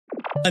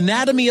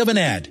Anatomy of an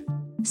ad.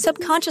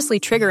 Subconsciously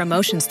trigger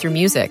emotions through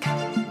music.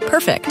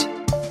 Perfect.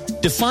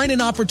 Define an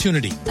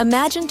opportunity.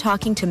 Imagine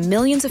talking to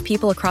millions of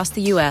people across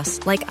the U.S.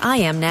 like I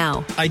am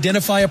now.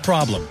 Identify a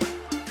problem.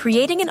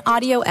 Creating an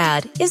audio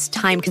ad is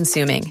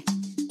time-consuming.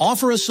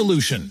 Offer a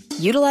solution.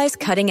 Utilize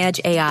cutting-edge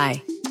AI.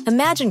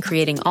 Imagine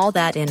creating all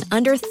that in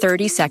under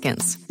 30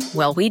 seconds.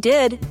 Well, we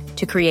did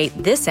to create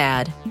this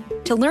ad.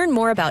 To learn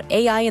more about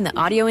AI in the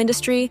audio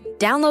industry,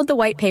 download the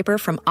white paper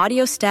from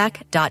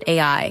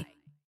audiostack.ai.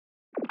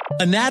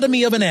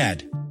 Anatomy of an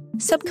ad.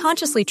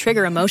 Subconsciously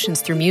trigger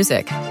emotions through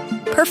music.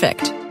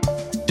 Perfect.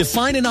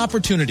 Define an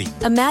opportunity.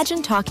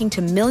 Imagine talking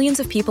to millions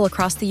of people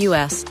across the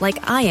U.S.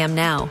 like I am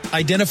now.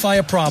 Identify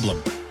a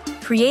problem.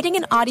 Creating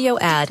an audio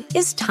ad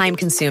is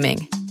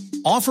time-consuming.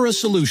 Offer a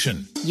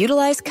solution.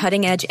 Utilize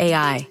cutting-edge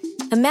AI.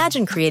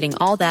 Imagine creating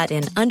all that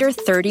in under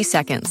 30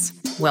 seconds.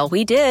 Well,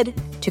 we did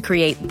to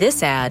create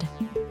this ad.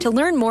 To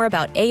learn more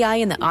about AI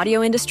in the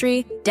audio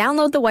industry,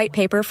 download the white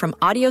paper from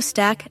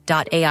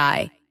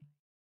audiostack.ai.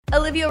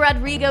 Olivia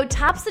Rodrigo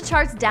tops the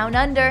charts down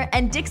under,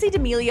 and Dixie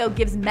D'Amelio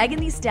gives Megan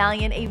Thee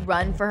Stallion a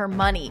run for her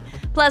money.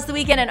 Plus, The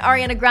Weeknd and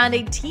Ariana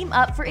Grande team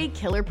up for a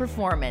killer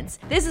performance.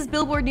 This is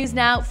Billboard News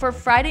Now for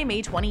Friday,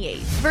 May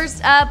 28th.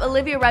 First up,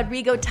 Olivia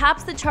Rodrigo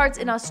tops the charts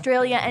in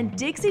Australia, and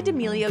Dixie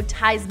D'Amelio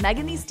ties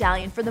Megan Thee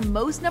Stallion for the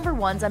most number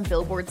ones on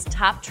Billboard's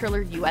Top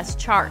Triller US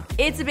chart.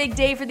 It's a big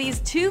day for these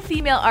two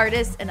female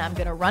artists, and I'm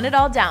gonna run it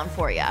all down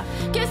for you.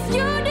 Guess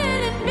you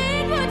didn't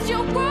mean what you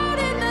wrote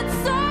in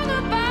that song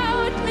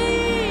about me.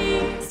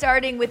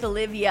 Starting with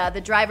Olivia,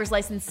 the driver's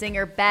license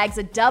singer bags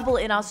a double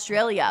in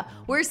Australia,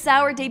 where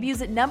Sour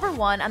debuts at number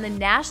 1 on the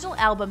National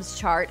Albums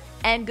chart,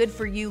 and Good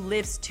For You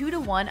lifts 2 to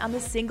 1 on the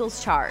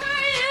singles chart.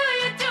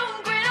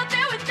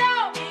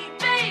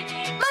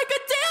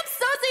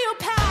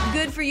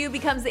 Good For You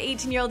becomes the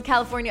 18-year-old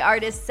California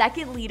artist's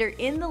second leader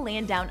in the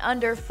land down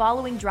under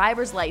following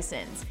Driver's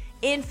License.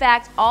 In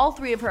fact, all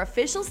 3 of her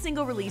official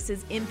single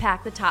releases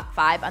impact the top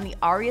 5 on the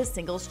ARIA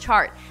singles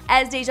chart,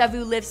 as Deja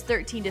Vu lifts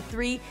 13 to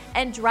 3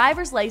 and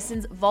Driver's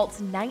License vaults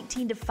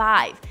 19 to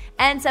 5.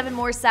 And 7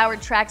 more Sour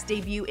tracks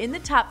debut in the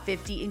top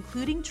 50,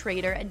 including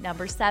Traitor at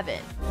number 7.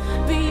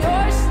 But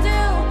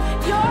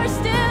you're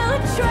still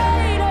a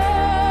traitor.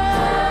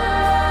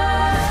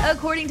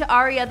 According to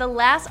ARIA, the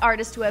last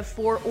artist to have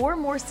 4 or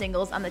more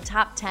singles on the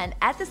top 10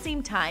 at the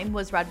same time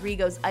was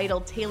Rodrigo's idol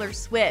Taylor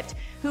Swift,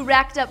 who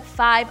racked up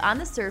 5 on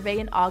the survey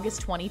in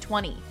August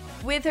 2020.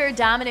 With her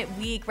dominant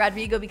week,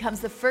 Rodrigo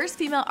becomes the first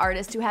female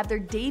artist to have their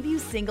debut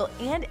single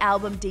and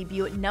album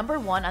debut at number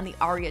 1 on the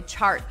ARIA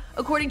chart,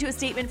 according to a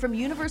statement from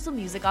Universal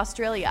Music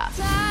Australia.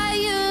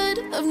 Tired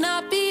of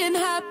not being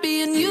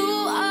happy and you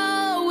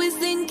always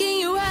thinking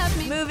you have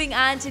me. Moving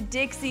on to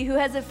Dixie, who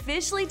has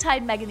officially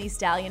tied Megan Thee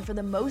Stallion for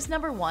the most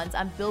number ones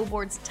on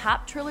Billboard's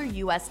Top Triller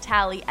US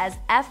tally, as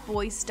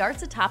F-Boy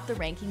starts atop the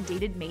ranking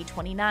dated May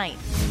 29th.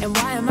 And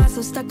why am I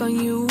so stuck on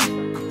you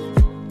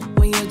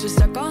when you're just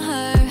stuck on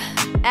her?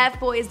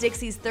 F-Boy is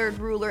Dixie's third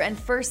ruler and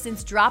first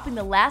since dropping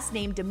the last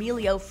name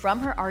D'Amelio from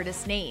her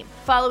artist name,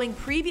 following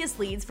previous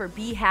leads for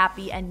Be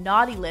Happy and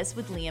Naughty List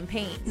with Liam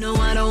Payne. No,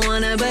 I don't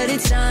wanna, but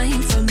it's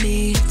time for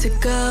me to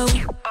go.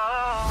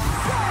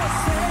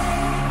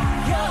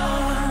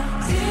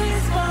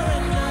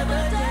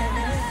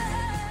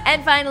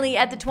 And finally,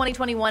 at the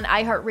 2021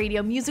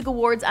 iHeartRadio Music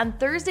Awards on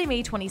Thursday,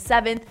 May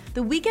 27th,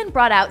 The Weeknd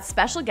brought out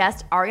special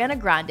guest Ariana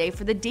Grande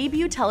for the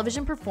debut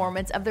television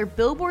performance of their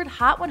Billboard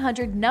Hot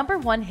 100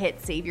 #1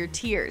 hit, Save Your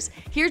Tears.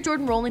 Here's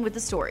Jordan Rowling with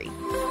the story.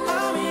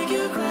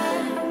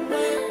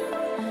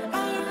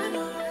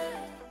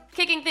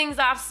 Kicking things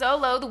off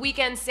solo, The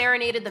Weeknd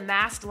serenaded the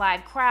masked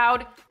live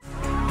crowd.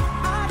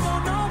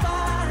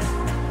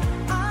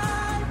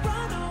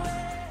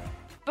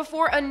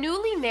 Before a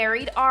newly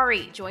married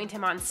Ari joined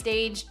him on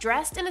stage,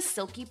 dressed in a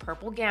silky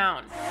purple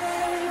gown.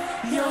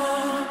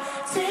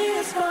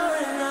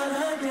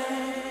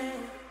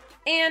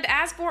 And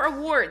as for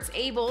awards,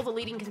 Abel, the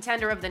leading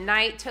contender of the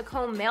night, took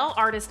home Male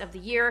Artist of the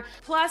Year,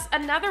 plus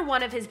another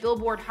one of his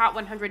Billboard Hot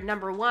 100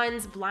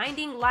 #1s,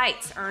 Blinding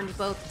Lights, earned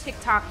both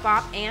TikTok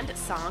Bop and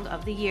Song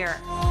of the Year.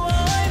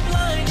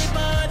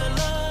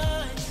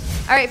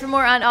 All right, for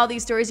more on all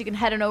these stories, you can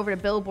head on over to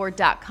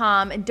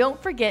Billboard.com, and don't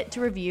forget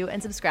to review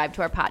and subscribe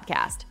to our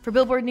podcast. For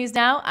Billboard News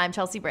Now, I'm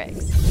Chelsea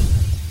Briggs.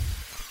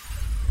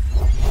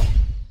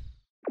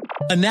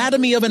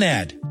 Anatomy of an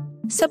ad.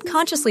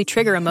 Subconsciously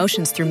trigger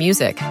emotions through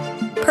music.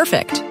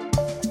 Perfect.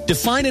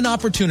 Define an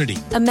opportunity.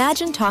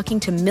 Imagine talking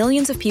to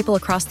millions of people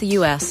across the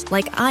U.S.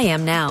 like I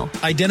am now.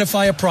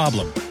 Identify a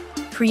problem.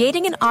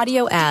 Creating an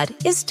audio ad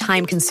is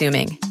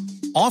time-consuming.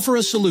 Offer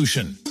a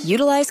solution.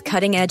 Utilize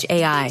cutting-edge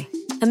AI.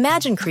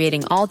 Imagine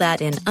creating all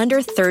that in under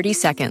 30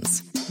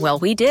 seconds. Well,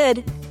 we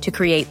did to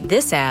create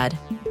this ad.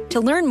 To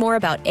learn more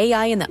about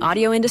AI in the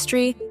audio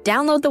industry,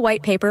 download the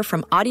white paper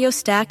from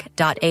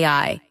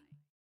audiostack.ai.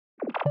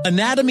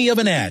 Anatomy of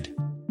an ad.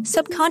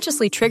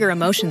 Subconsciously trigger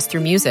emotions through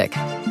music.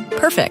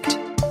 Perfect.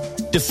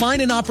 Define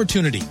an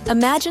opportunity.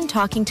 Imagine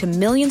talking to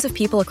millions of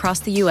people across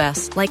the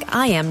U.S. like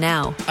I am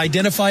now.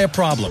 Identify a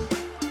problem.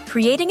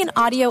 Creating an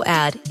audio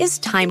ad is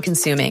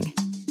time-consuming.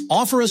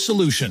 Offer a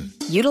solution.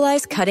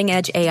 Utilize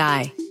cutting-edge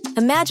AI.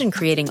 Imagine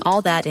creating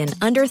all that in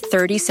under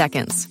 30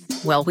 seconds.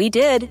 Well, we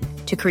did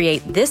to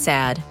create this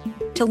ad.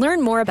 To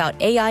learn more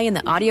about AI in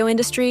the audio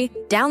industry,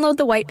 download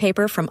the white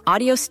paper from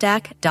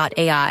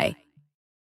audiostack.ai.